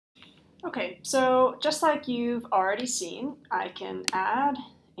Okay, so just like you've already seen, I can add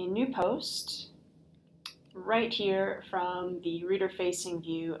a new post right here from the reader-facing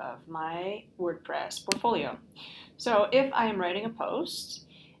view of my WordPress portfolio. So if I am writing a post,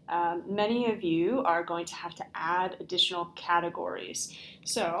 many of you are going to have to add additional categories.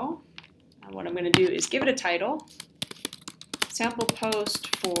 So what I'm going to do is give it a title, sample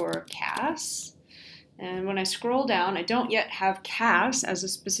post for CAS. And when I scroll down, I don't yet have CAS as a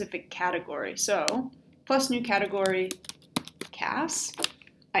specific category. So plus new category, CAS.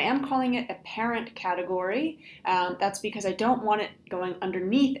 I am calling it a parent category. That's because I don't want it going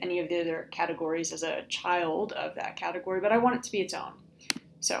underneath any of the other categories as a child of that category, but I want it to be its own.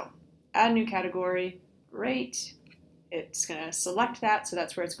 So add new category, great. It's going to select that, so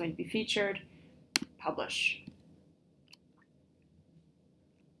that's where it's going to be featured. Publish.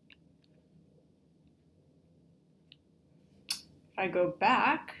 If I go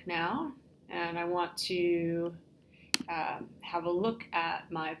back now and I want to have a look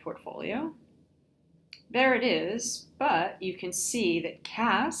at my portfolio, there it is, but you can see that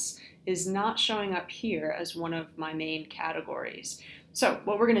CAS is not showing up here as one of my main categories. So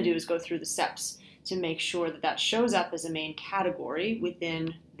what we're going to do is go through the steps to make sure that that shows up as a main category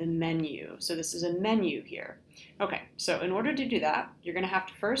within the menu. So this is a menu here. Okay, so in order to do that, you're going to have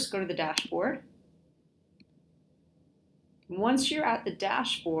to first go to the dashboard. Once you're at the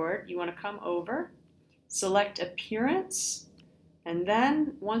dashboard, you want to come over, select Appearance, and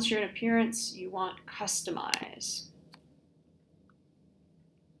then once you're in Appearance, you want Customize.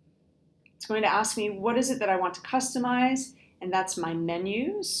 It's going to ask me, what is it that I want to customize? And that's my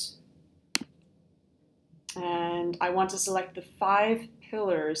menus. And I want to select the 5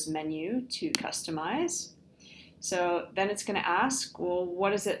 pillars menu to customize. So then it's going to ask, well,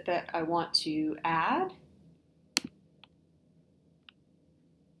 what is it that I want to add?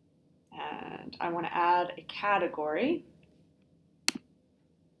 And I want to add a category.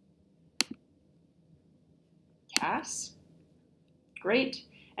 CAS. Great.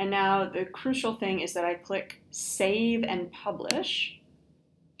 And now the crucial thing is that I click Save and Publish.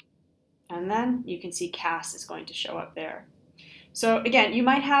 And then you can see CAS is going to show up there. So again, you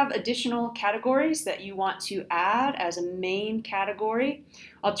might have additional categories that you want to add as a main category.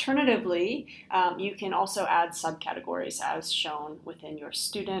 Alternatively, you can also add subcategories as shown within your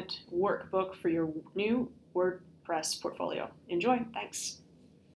student workbook for your new WordPress portfolio. Enjoy. Thanks.